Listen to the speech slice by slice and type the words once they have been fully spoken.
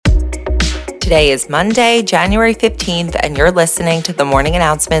Today is Monday, January 15th, and you're listening to the Morning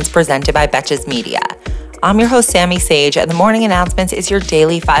Announcements presented by Betches Media. I'm your host, Sammy Sage, and the Morning Announcements is your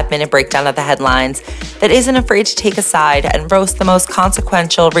daily 5-minute breakdown of the headlines that isn't afraid to take a side and roast the most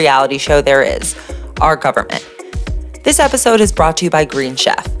consequential reality show there is, our government. This episode is brought to you by Green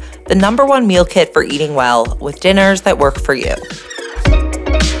Chef, the #1 meal kit for eating well with dinners that work for you.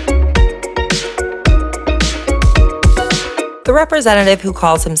 The representative who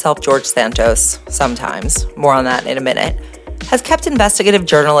calls himself George Santos, sometimes, more on that in a minute, has kept investigative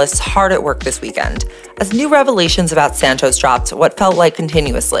journalists hard at work this weekend as new revelations about Santos dropped what felt like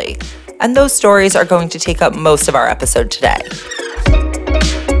continuously, and those stories are going to take up most of our episode today.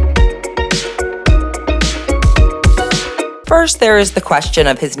 First, there is the question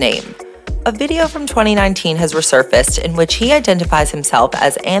of his name. A video from 2019 has resurfaced in which he identifies himself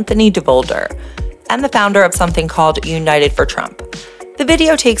as Anthony DeVolder, and the founder of something called United for Trump. The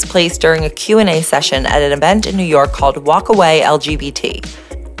video takes place during a Q&A session at an event in New York called Walk Away LGBT.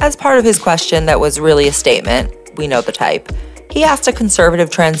 As part of his question that was really a statement, we know the type, he asked a conservative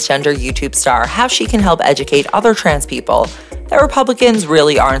transgender YouTube star how she can help educate other trans people that Republicans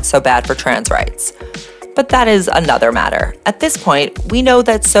really aren't so bad for trans rights. But that is another matter. At this point, we know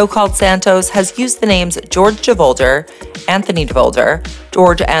that so-called Santos has used the names George DeVolder, Anthony DeVolder,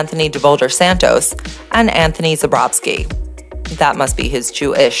 George Anthony DeVolder Santos, and Anthony Zabrowski. That must be his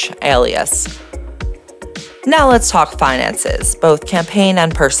Jewish alias. Now let's talk finances, both campaign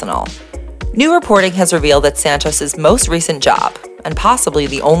and personal. New reporting has revealed that Santos's most recent job, and possibly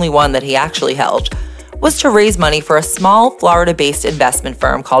the only one that he actually held, was to raise money for a small Florida-based investment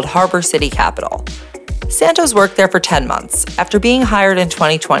firm called Harbor City Capital. Santos worked there for 10 months after being hired in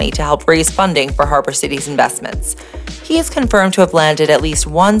 2020 to help raise funding for Harbor City's investments. He is confirmed to have landed at least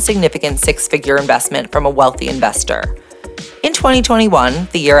one significant six-figure investment from a wealthy investor. In 2021,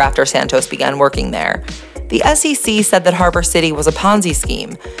 the year after Santos began working there, the SEC said that Harbor City was a Ponzi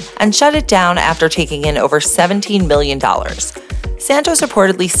scheme and shut it down after taking in over $17 million. Santos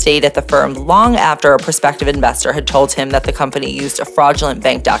reportedly stayed at the firm long after a prospective investor had told him that the company used a fraudulent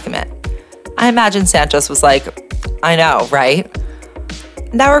bank document. I imagine Santos was like, I know, right?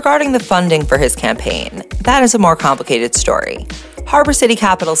 Now, regarding the funding for his campaign, that is a more complicated story. Harbor City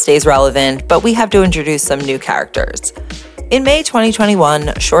Capital stays relevant, but we have to introduce some new characters. In May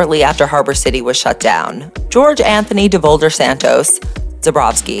 2021, shortly after Harbor City was shut down, George Anthony DeVolder Santos,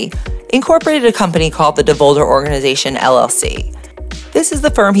 Zabrowski, incorporated a company called the DeVolder Organization, LLC. This is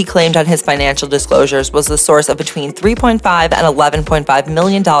the firm he claimed on his financial disclosures was the source of between $3.5 and $11.5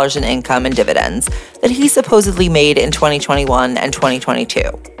 million in income and dividends that he supposedly made in 2021 and 2022,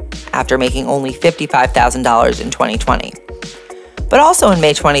 after making only $55,000 in 2020. But also in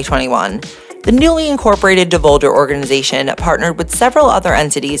May 2021, the newly incorporated DeVolder Organization partnered with several other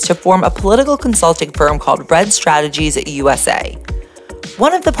entities to form a political consulting firm called Red Strategies USA.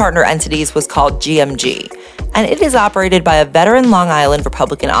 One of the partner entities was called GMG, and it is operated by a veteran Long Island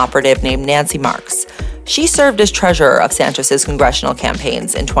Republican operative named Nancy Marks. She served as treasurer of Santos's congressional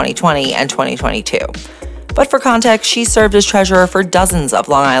campaigns in 2020 and 2022. But for context, she served as treasurer for dozens of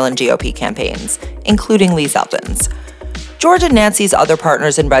Long Island GOP campaigns, including Lee Zeldin's. George and Nancy's other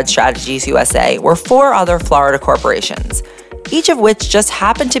partners in Red Strategies USA were 4 other Florida corporations, each of which just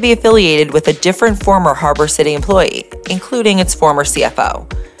happened to be affiliated with a different former Harbor City employee, including its former CFO.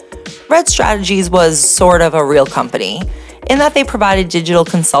 Red Strategies was sort of a real company, in that they provided digital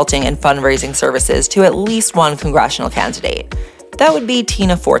consulting and fundraising services to at least one congressional candidate. That would be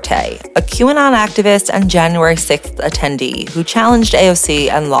Tina Forte, a QAnon activist and January 6th attendee who challenged AOC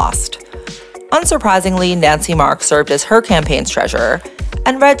and lost. Unsurprisingly, Nancy Marks served as her campaign's treasurer,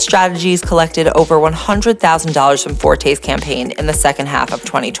 and Red Strategies collected over $100,000 from Forte's campaign in the second half of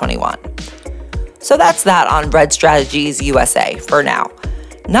 2021. So that's that on Red Strategies USA for now.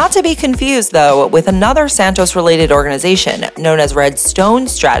 Not to be confused, though, with another Santos-related organization known as Redstone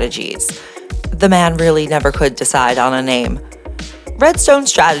Strategies. The man really never could decide on a name. Redstone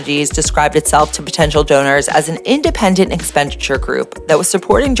Strategies described itself to potential donors as an independent expenditure group that was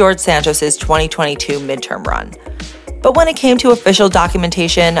supporting George Santos's 2022 midterm run. But when it came to official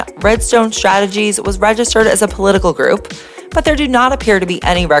documentation, Redstone Strategies was registered as a political group, but there do not appear to be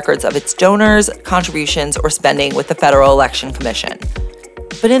any records of its donors, contributions, or spending with the Federal Election Commission.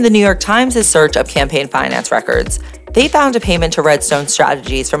 But in the New York Times' search of campaign finance records, they found a payment to Redstone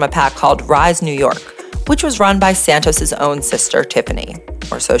Strategies from a PAC called Rise New York, which was run by Santos's own sister, Tiffany,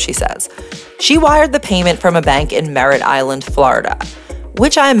 or so she says. She wired the payment from a bank in Merritt Island, Florida,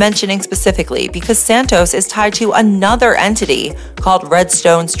 which I am mentioning specifically because Santos is tied to another entity called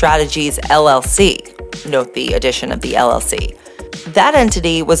Redstone Strategies LLC. Note the addition of the LLC. That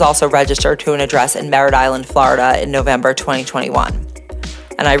entity was also registered to an address in Merritt Island, Florida in November 2021.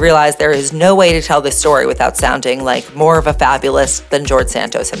 And I realize there is no way to tell this story without sounding like more of a fabulist than George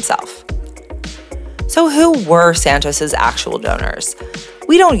Santos himself. So who were Santos's actual donors?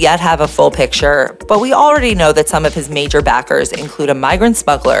 We don't yet have a full picture, but we already know that some of his major backers include a migrant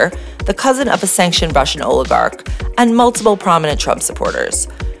smuggler, the cousin of a sanctioned Russian oligarch, and multiple prominent Trump supporters.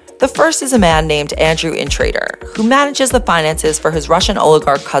 The first is a man named Andrew Intrater, who manages the finances for his Russian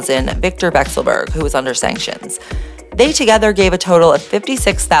oligarch cousin, Viktor Vekselberg, who is under sanctions. They together gave a total of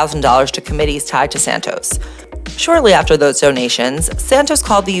 $56,000 to committees tied to Santos. Shortly after those donations, Santos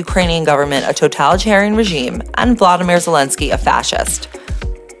called the Ukrainian government a totalitarian regime and Vladimir Zelensky a fascist.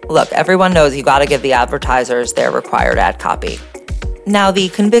 Look, everyone knows you gotta give the advertisers their required ad copy. Now, the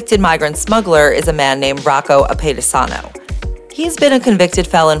convicted migrant smuggler is a man named Rocco Apedisano. He's been a convicted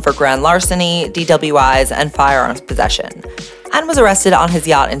felon for grand larceny, DWIs, and firearms possession, and was arrested on his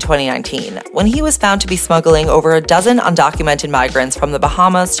yacht in 2019 when he was found to be smuggling over a dozen undocumented migrants from the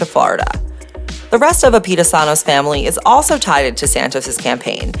Bahamas to Florida. The rest of Apedisano's family is also tied into Santos's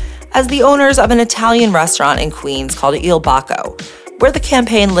campaign as the owners of an Italian restaurant in Queens called Il Bacco, where the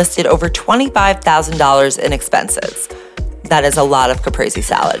campaign listed over $25,000 in expenses. That is a lot of caprese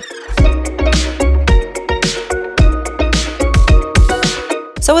salad.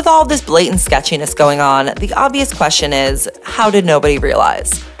 So with all this blatant sketchiness going on, the obvious question is, how did nobody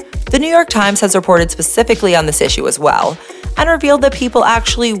realize? The New York Times has reported specifically on this issue as well, and revealed that people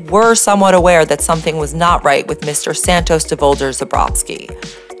actually were somewhat aware that something was not right with Mr. Santos DeVolder Zabrowski.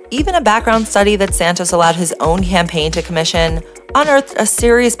 Even a background study that Santos allowed his own campaign to commission unearthed a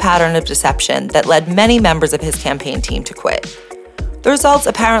serious pattern of deception that led many members of his campaign team to quit. The results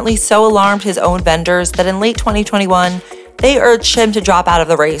apparently so alarmed his own vendors that in late 2021, they urged him to drop out of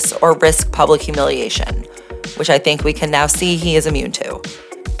the race or risk public humiliation, which I think we can now see he is immune to.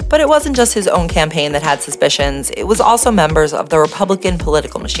 But it wasn't just his own campaign that had suspicions, it was also members of the Republican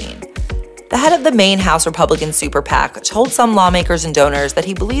political machine. The head of the main House Republican super PAC told some lawmakers and donors that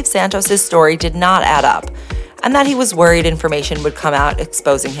he believed Santos's story did not add up, and that he was worried information would come out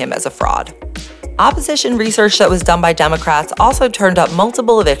exposing him as a fraud. Opposition research that was done by Democrats also turned up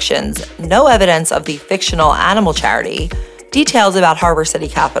multiple evictions, no evidence of the fictional animal charity, details about Harbor City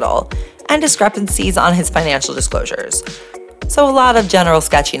Capital, and discrepancies on his financial disclosures. So a lot of general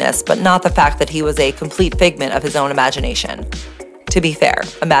sketchiness, but not the fact that he was a complete figment of his own imagination. To be fair,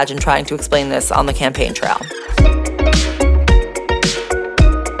 imagine trying to explain this on the campaign trail.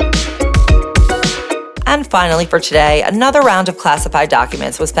 And finally for today, another round of classified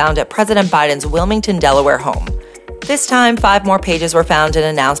documents was found at President Biden's Wilmington, Delaware home. This time, 5 more pages were found and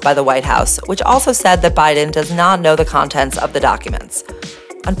announced by the White House, which also said that Biden does not know the contents of the documents.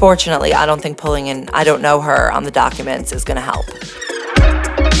 Unfortunately, I don't think pulling an "I don't know her" on the documents is going to help.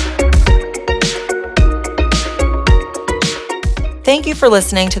 Thank you for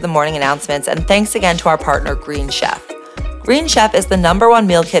listening to the morning announcements, and thanks again to our partner, Green Chef. Green Chef is the #1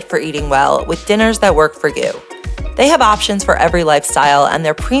 meal kit for eating well, with dinners that work for you. They have options for every lifestyle, and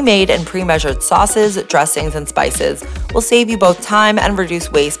their pre-made and pre-measured sauces, dressings, and spices will save you both time and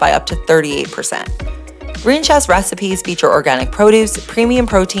reduce waste by up to 38%. Green Chef's recipes feature organic produce, premium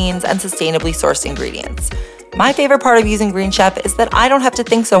proteins, and sustainably sourced ingredients. My favorite part of using Green Chef is that I don't have to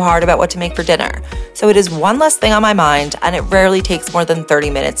think so hard about what to make for dinner, so it is one less thing on my mind, and it rarely takes more than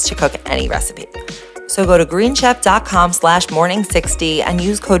 30 minutes to cook any recipe. So go to greenchef.com/morning60 and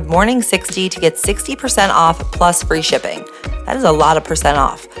use code morning60 to get 60% off plus free shipping. That is a lot of percent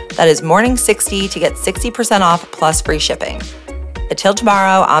off. That is morning60 to get 60% off plus free shipping. Until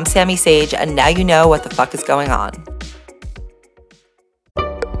tomorrow, I'm Sammy Sage, and now you know what the fuck is going on.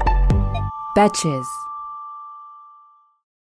 Betches.